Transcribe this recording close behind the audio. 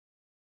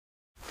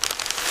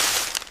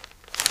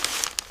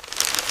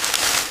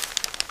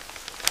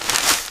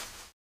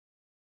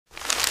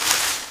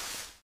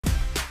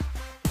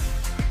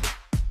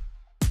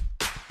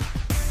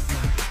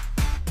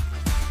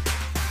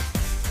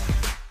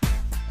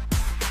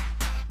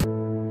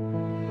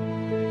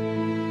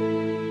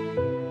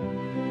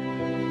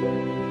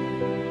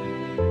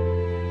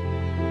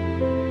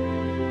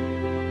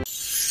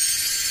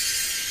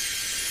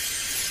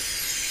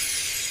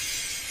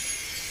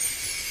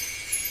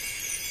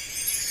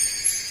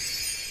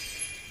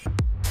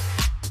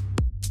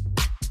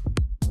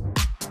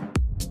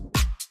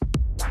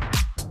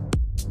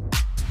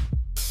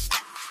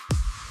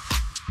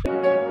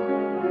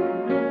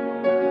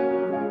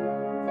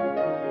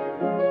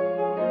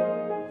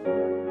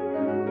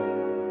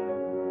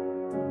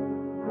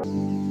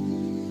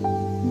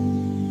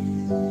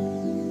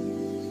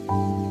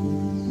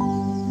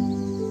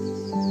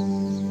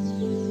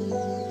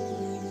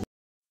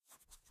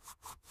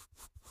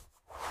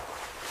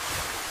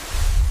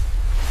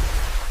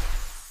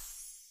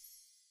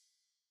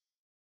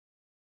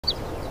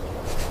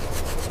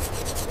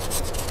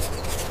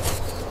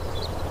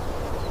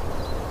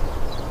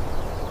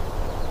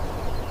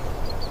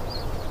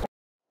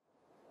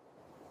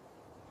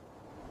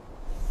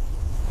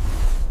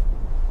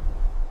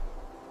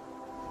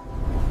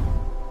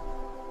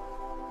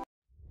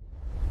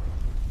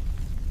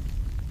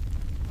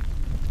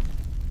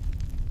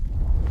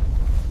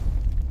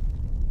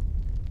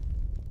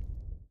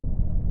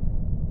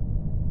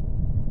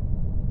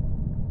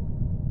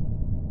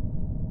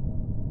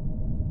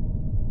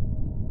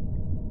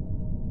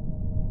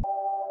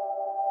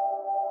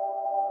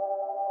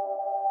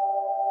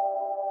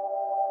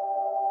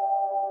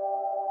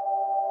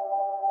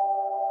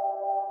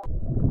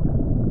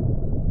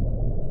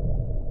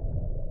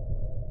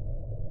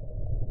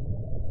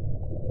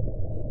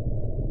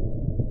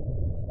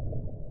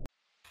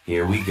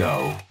Here we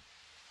go.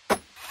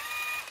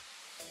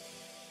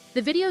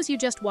 The videos you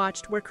just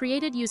watched were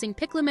created using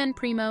Piclumen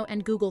Primo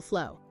and Google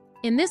Flow.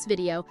 In this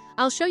video,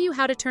 I'll show you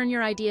how to turn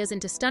your ideas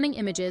into stunning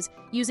images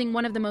using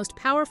one of the most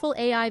powerful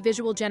AI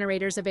visual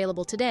generators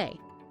available today,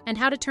 and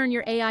how to turn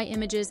your AI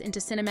images into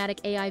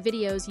cinematic AI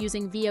videos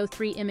using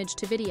VO3 image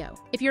to video.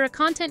 If you're a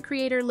content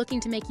creator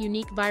looking to make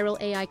unique viral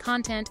AI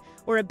content,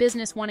 or a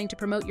business wanting to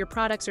promote your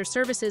products or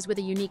services with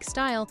a unique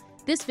style,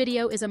 this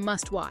video is a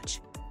must-watch.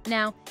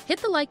 Now,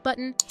 hit the like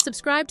button,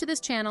 subscribe to this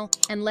channel,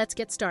 and let's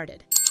get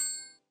started.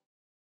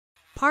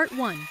 Part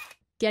 1.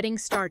 Getting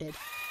started.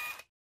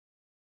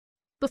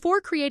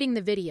 Before creating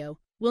the video,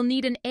 we'll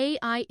need an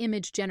AI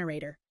image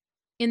generator.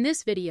 In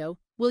this video,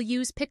 we'll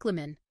use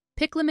Piclumen.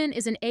 Piclumen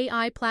is an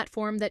AI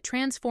platform that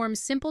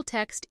transforms simple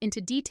text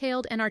into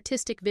detailed and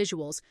artistic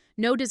visuals,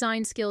 no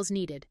design skills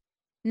needed.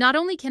 Not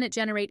only can it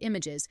generate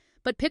images,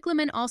 but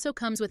Piclumen also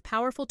comes with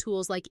powerful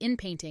tools like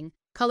inpainting,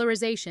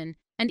 colorization,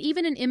 and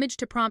even an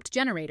image-to-prompt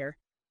generator,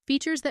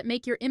 features that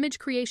make your image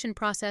creation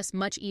process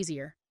much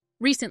easier.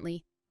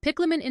 Recently,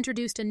 Piclumen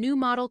introduced a new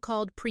model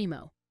called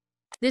Primo.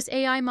 This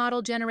AI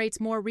model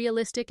generates more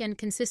realistic and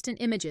consistent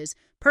images,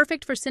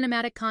 perfect for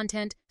cinematic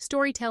content,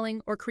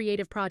 storytelling, or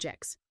creative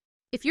projects.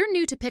 If you're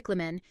new to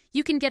Piclumen,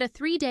 you can get a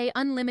 3-day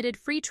unlimited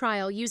free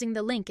trial using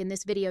the link in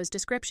this video's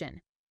description.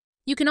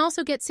 You can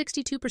also get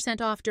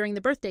 62% off during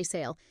the birthday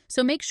sale,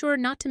 so make sure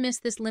not to miss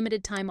this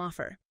limited time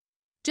offer.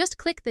 Just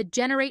click the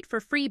Generate for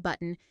Free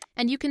button,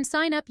 and you can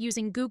sign up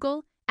using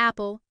Google,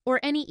 Apple, or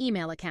any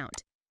email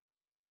account.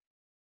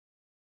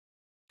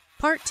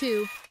 Part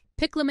 2.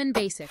 Piclumen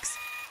Basics.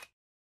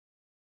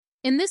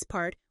 In this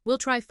part, we'll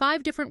try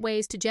 5 different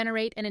ways to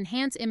generate and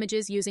enhance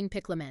images using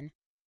Piclumen.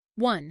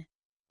 1.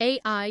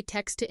 AI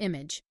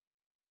text-to-image.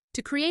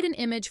 To create an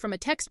image from a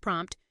text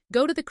prompt,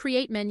 go to the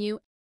Create menu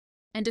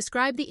and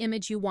describe the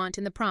image you want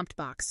in the prompt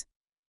box.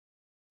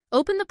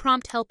 Open the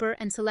prompt helper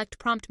and select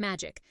Prompt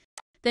Magic,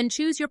 then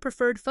choose your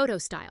preferred photo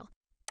style.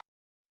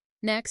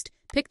 Next,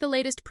 pick the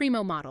latest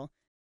Primo model,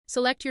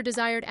 select your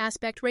desired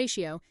aspect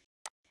ratio,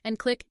 and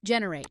click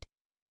Generate.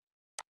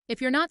 If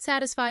you're not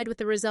satisfied with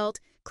the result,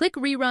 click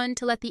Rerun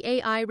to let the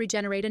AI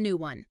regenerate a new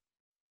one.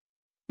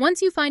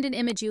 Once you find an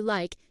image you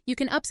like, you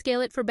can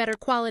upscale it for better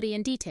quality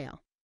and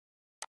detail.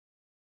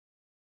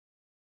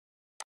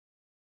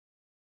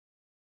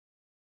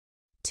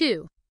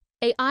 Two.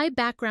 AI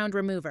Background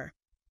Remover.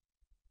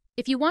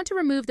 If you want to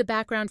remove the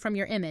background from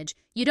your image,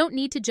 you don't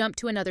need to jump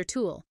to another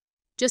tool.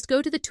 Just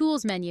go to the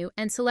Tools menu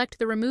and select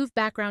the Remove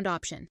Background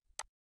option.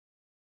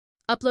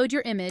 Upload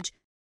your image,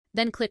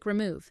 then click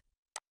Remove.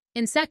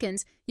 In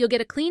seconds, you'll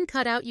get a clean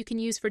cutout you can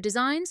use for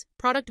designs,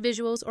 product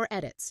visuals, or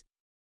edits.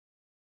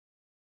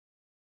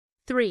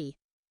 3.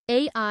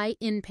 AI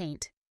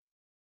InPaint.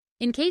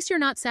 In case you're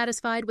not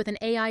satisfied with an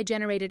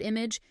AI-generated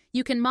image,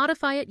 you can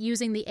modify it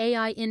using the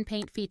AI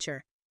InPaint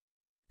feature.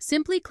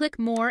 Simply click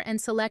More and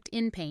select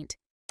InPaint.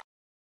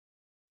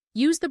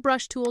 Use the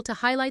brush tool to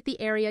highlight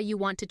the area you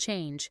want to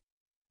change.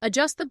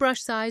 Adjust the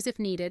brush size if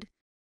needed.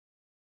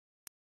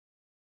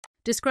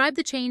 Describe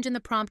the change in the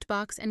prompt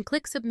box and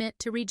click Submit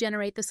to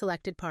regenerate the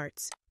selected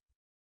parts.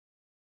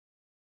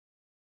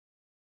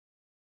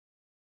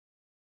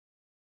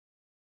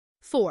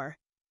 4.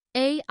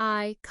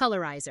 AI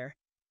Colorizer.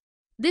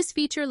 This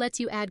feature lets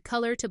you add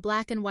color to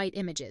black and white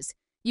images.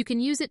 You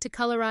can use it to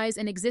colorize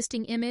an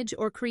existing image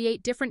or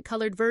create different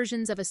colored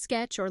versions of a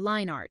sketch or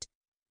line art.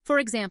 For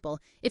example,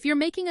 if you're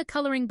making a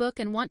coloring book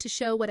and want to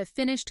show what a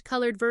finished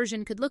colored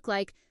version could look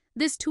like,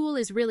 this tool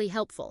is really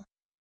helpful.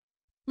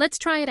 Let's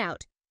try it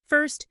out.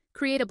 First,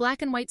 create a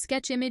black and white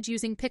sketch image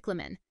using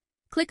Piclumen.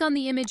 Click on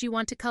the image you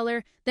want to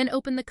color, then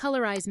open the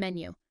Colorize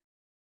menu.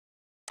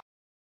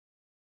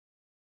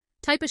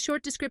 Type a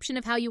short description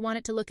of how you want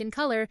it to look in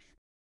color,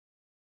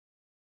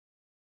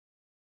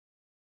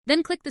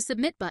 then click the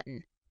Submit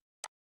button.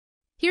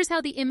 Here's how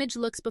the image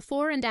looks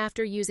before and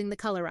after using the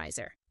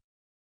colorizer.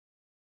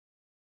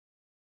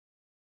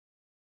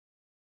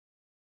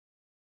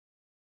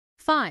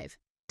 5.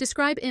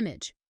 Describe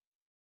image.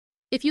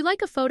 If you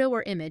like a photo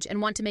or image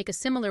and want to make a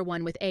similar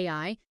one with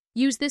AI,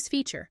 use this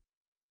feature.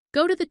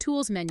 Go to the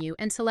Tools menu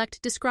and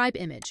select Describe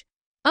Image.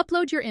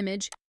 Upload your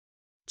image,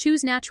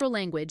 choose Natural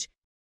Language,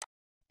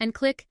 and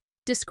click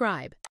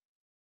Describe.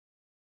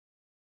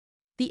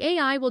 The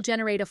AI will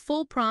generate a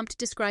full prompt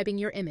describing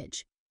your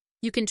image.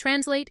 You can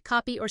translate,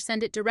 copy, or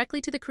send it directly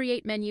to the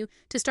Create menu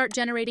to start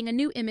generating a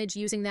new image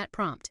using that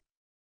prompt.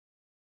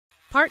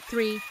 Part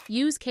 3.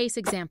 Use Case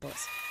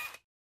Examples.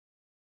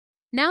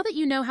 Now that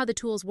you know how the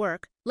tools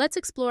work, let's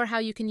explore how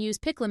you can use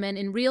Piclumen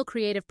in real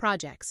creative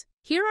projects.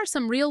 Here are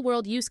some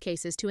real-world use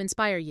cases to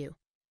inspire you.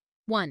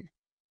 1.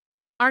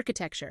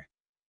 Architecture.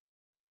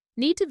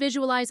 Need to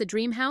visualize a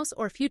dream house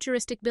or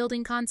futuristic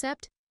building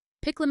concept?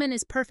 Piclumen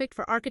is perfect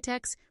for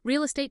architects,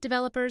 real estate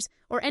developers,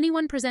 or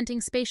anyone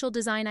presenting spatial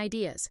design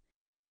ideas.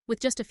 With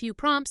just a few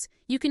prompts,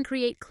 you can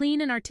create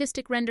clean and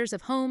artistic renders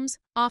of homes,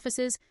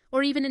 offices,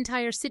 or even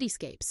entire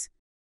cityscapes.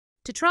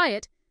 To try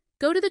it,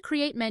 go to the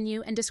Create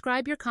menu and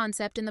describe your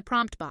concept in the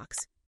prompt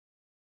box.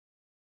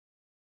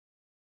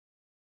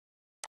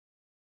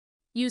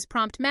 Use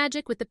prompt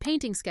magic with the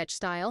painting sketch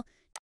style.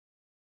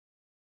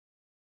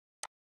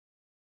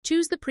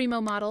 Choose the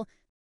Primo model,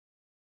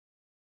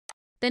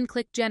 then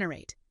click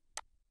Generate.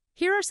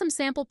 Here are some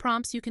sample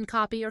prompts you can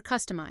copy or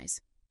customize.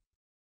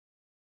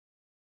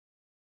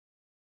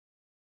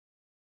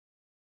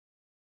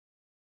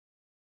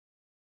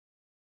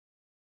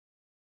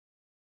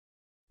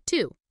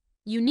 2.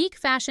 Unique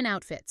fashion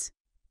outfits.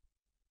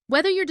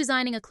 Whether you're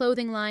designing a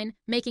clothing line,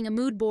 making a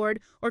mood board,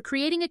 or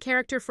creating a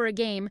character for a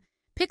game,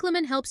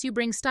 Piclumen helps you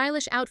bring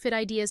stylish outfit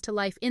ideas to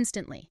life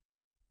instantly.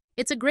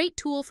 It's a great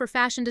tool for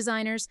fashion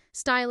designers,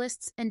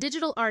 stylists, and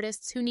digital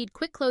artists who need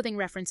quick clothing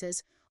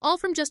references, all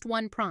from just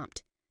one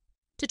prompt.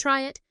 To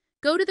try it,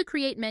 go to the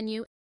Create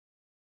menu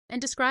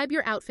and describe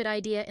your outfit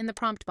idea in the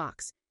prompt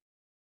box.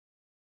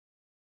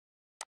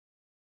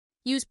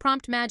 Use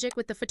prompt magic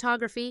with the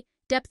photography,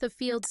 depth of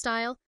field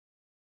style.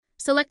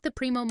 Select the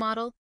Primo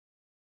model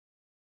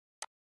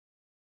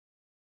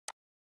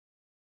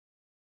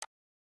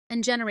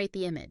and generate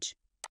the image.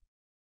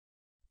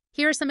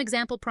 Here are some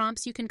example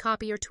prompts you can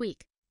copy or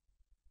tweak.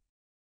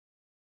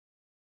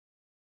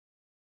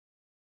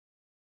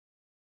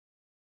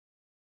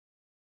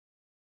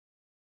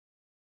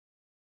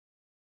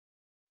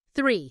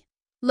 3.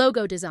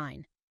 Logo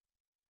design.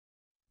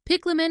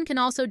 Piclumen can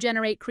also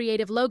generate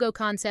creative logo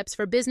concepts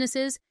for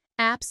businesses,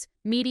 apps,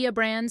 media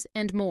brands,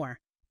 and more.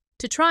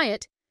 To try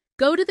it,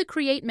 go to the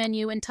Create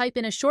menu and type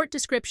in a short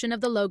description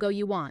of the logo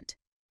you want.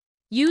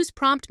 Use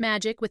prompt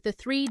magic with the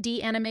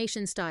 3D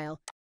animation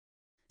style.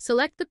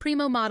 Select the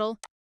Primo model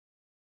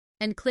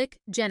and click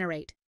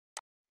Generate.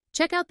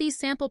 Check out these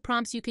sample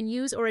prompts you can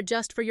use or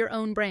adjust for your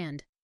own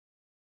brand.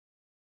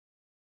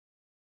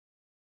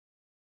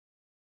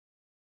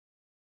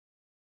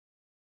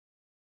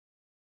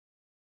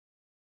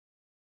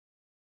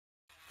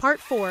 Part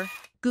 4.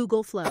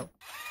 Google Flow.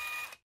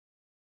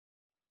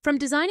 From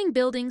designing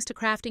buildings to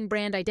crafting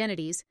brand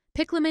identities,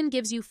 Piclumen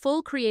gives you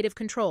full creative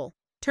control,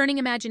 turning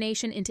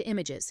imagination into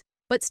images.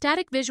 But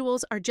static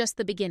visuals are just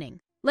the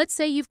beginning. Let's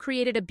say you've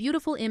created a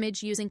beautiful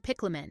image using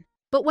Piclumen.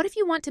 But what if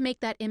you want to make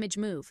that image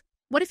move?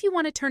 What if you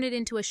want to turn it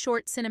into a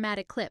short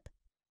cinematic clip?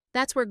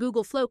 That's where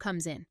Google Flow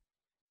comes in.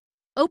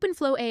 Open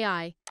Flow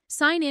AI,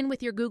 sign in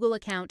with your Google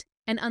account,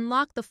 and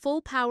unlock the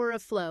full power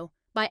of Flow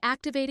by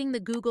activating the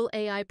Google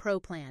AI Pro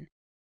plan.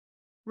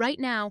 Right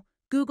now,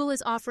 Google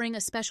is offering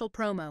a special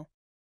promo,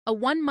 a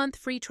 1-month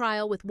free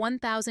trial with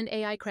 1,000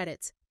 AI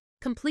credits,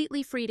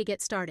 completely free to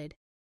get started.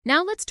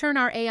 Now let's turn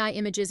our AI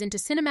images into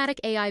cinematic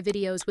AI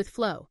videos with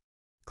Flow.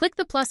 Click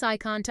the plus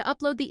icon to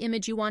upload the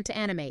image you want to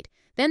animate,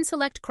 then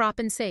select Crop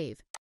and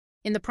Save.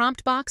 In the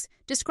prompt box,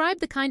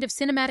 describe the kind of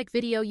cinematic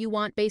video you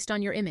want based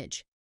on your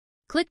image.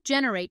 Click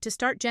Generate to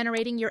start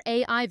generating your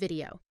AI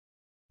video.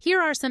 Here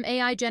are some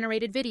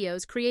AI-generated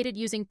videos created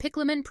using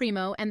Piclumen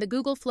Primo and the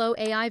Google Flow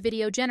AI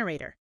Video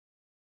Generator.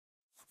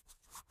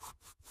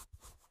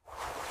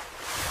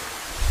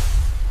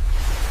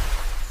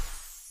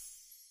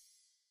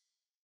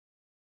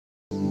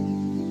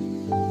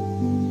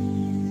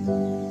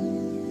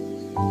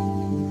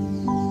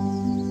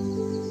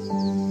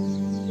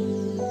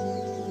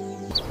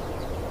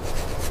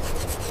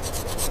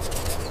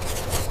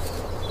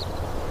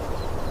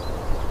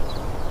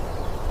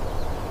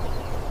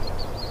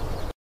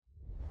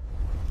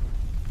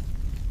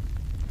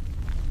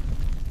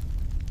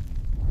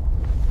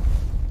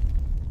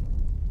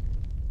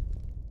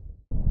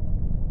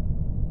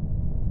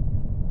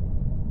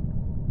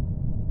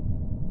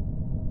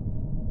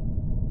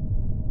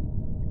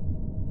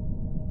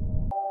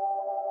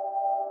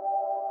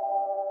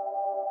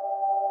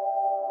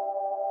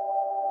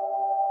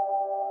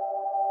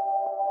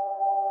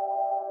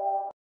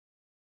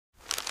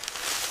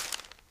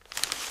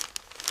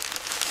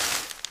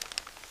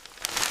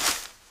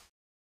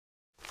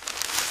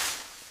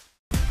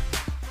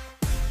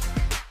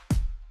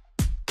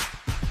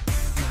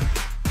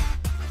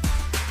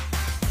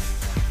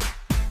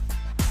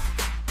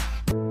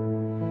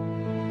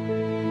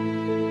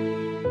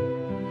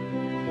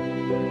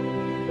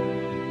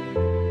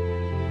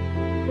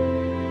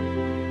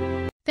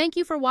 Thank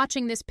you for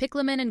watching this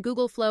Piclumen and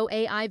Google Flow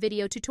AI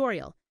video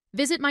tutorial.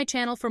 Visit my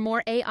channel for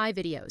more AI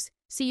videos.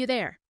 See you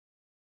there.